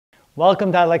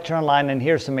Welcome to our lecture online, and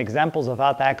here's some examples of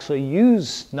how to actually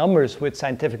use numbers with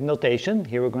scientific notation.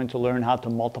 Here we're going to learn how to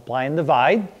multiply and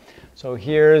divide. So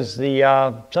here's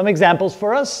some examples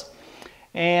for us.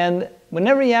 And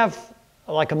whenever you have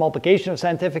like a multiplication of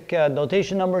scientific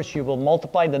notation numbers, you will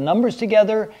multiply the numbers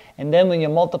together, and then when you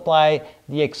multiply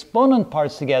the exponent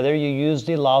parts together, you use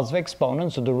the laws of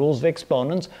exponents, or the rules of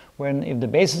exponents, when if the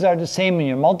bases are the same and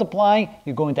you're multiplying,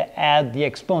 you're going to add the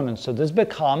exponents. So this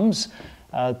becomes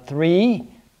 3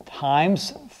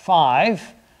 times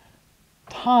 5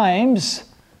 times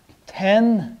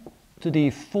 10 to the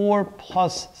 4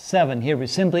 plus 7. Here we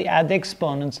simply add the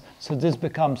exponents, so this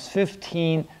becomes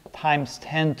 15 times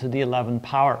 10 to the 11th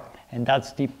power. And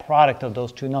that's the product of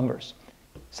those two numbers.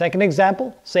 Second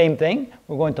example, same thing.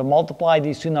 We're going to multiply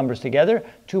these two numbers together.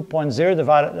 2.0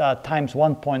 divided times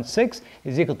 1.6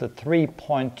 is equal to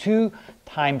 3.2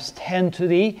 times 10 to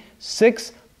the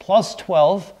 6 plus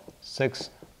 12. 6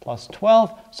 plus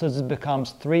 12, so this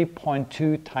becomes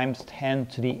 3.2 times 10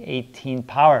 to the 18th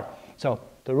power. So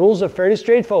the rules are fairly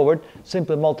straightforward.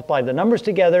 Simply multiply the numbers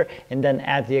together and then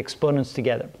add the exponents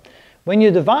together. When you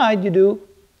divide, you do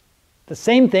the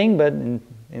same thing, but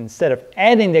instead of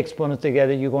adding the exponents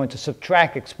together, you're going to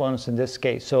subtract exponents in this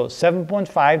case. So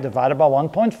 7.5 divided by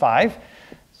 1.5.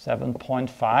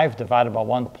 7.5 divided by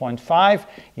 1.5.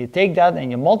 You take that and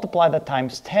you multiply that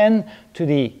times 10 to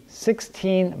the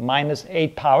 16 minus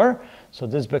 8 power. So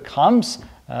this becomes,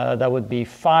 that would be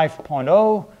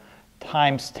 5.0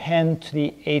 times 10 to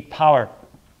the 8th power.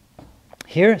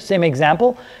 Here, same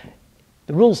example.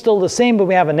 The rule is still the same, but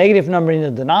we have a negative number in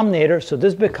the denominator. So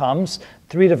this becomes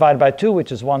 3 divided by 2,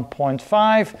 which is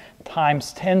 1.5,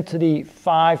 times 10 to the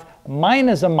 5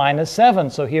 minus a minus 7.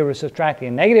 So here we're subtracting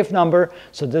a negative number.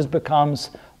 So this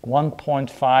becomes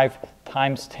 1.5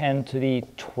 times 10 to the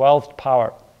 12th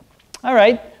power. All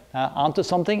right, on to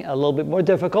something a little bit more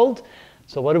difficult.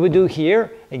 So what do we do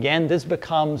here? Again, this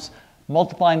becomes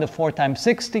multiplying the 4 times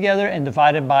 6 together and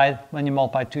divided by when you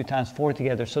multiply 2 times 4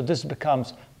 together. So this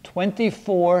becomes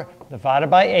 24 divided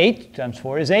by 8, 2 times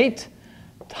 4 is 8,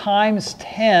 times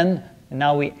 10, and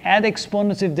now we add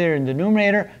exponents if they're in the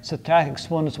numerator, subtract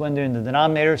exponents when they're in the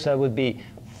denominator, so that would be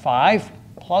 5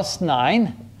 plus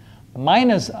 9,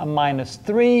 minus a minus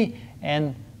 3,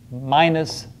 and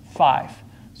minus 5.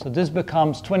 So this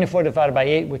becomes 24 divided by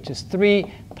 8, which is 3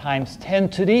 times 10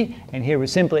 to the, and here we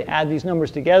simply add these numbers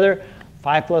together.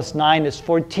 5 plus 9 is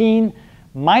 14,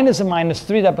 minus a minus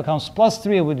 3, that becomes plus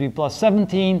 3, it would be plus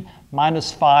 17,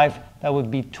 minus 5, that would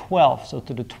be 12, so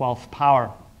to the 12th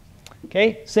power.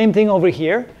 Okay, same thing over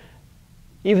here.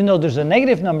 Even though there's a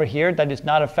negative number here, that is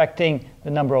not affecting the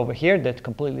number over here, that's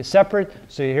completely separate.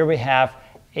 So here we have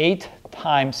 8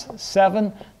 times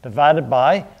 7 divided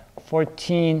by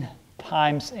 14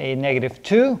 times a negative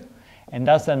 2, and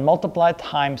that's then multiplied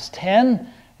times 10.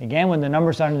 Again, when the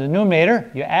numbers are in the numerator,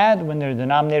 you add. When they're in the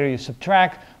denominator, you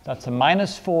subtract. That's a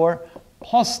minus 4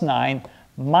 plus 9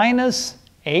 minus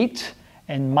 8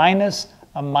 and minus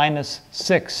a minus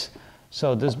 6.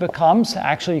 So this becomes,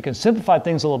 actually you can simplify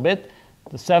things a little bit.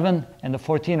 The 7 and the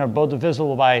 14 are both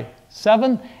divisible by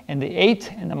 7, and the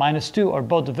 8 and the minus 2 are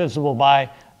both divisible by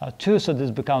 2, so this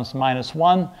becomes minus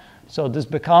 1. So this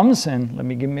becomes, and let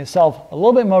me give myself a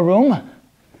little bit more room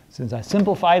since I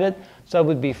simplified it, so it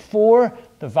would be 4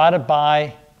 divided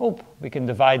by, we can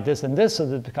divide this and this, so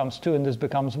this becomes 2 and this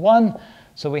becomes 1.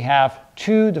 So we have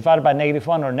 2 divided by negative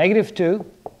 1, or negative 2,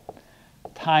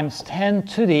 times 10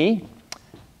 to the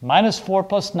minus 4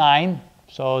 plus 9,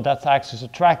 so that's actually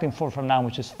subtracting 4 from 9,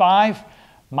 which is 5,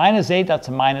 minus 8, that's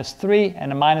a minus 3,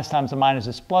 and a minus times a minus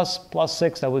is plus, plus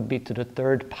 6, that would be to the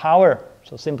 3rd power.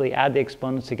 So simply add the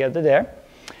exponents together there.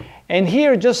 And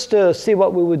here, just to see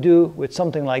what we would do with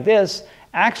something like this,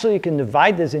 actually you can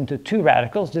divide this into two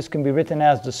radicals. This can be written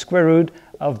as the square root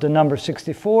of the number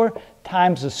 64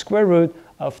 times the square root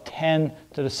of 10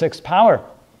 to the 6th power.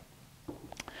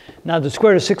 Now the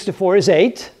square root of 64 is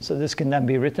 8, so this can then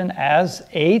be written as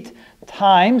 8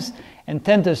 times, and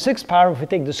 10 to the 6th power, if we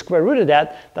take the square root of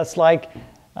that, that's like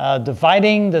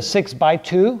dividing the 6 by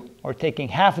 2, or taking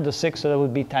half of the 6, so that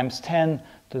would be times 10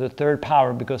 to the 3rd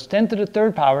power, because 10 to the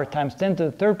 3rd power times 10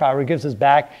 to the 3rd power gives us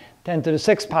back 10 to the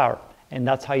 6th power, and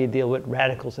that's how you deal with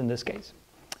radicals in this case.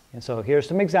 And so here's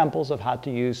some examples of how to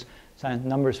use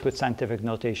numbers with scientific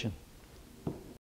notation.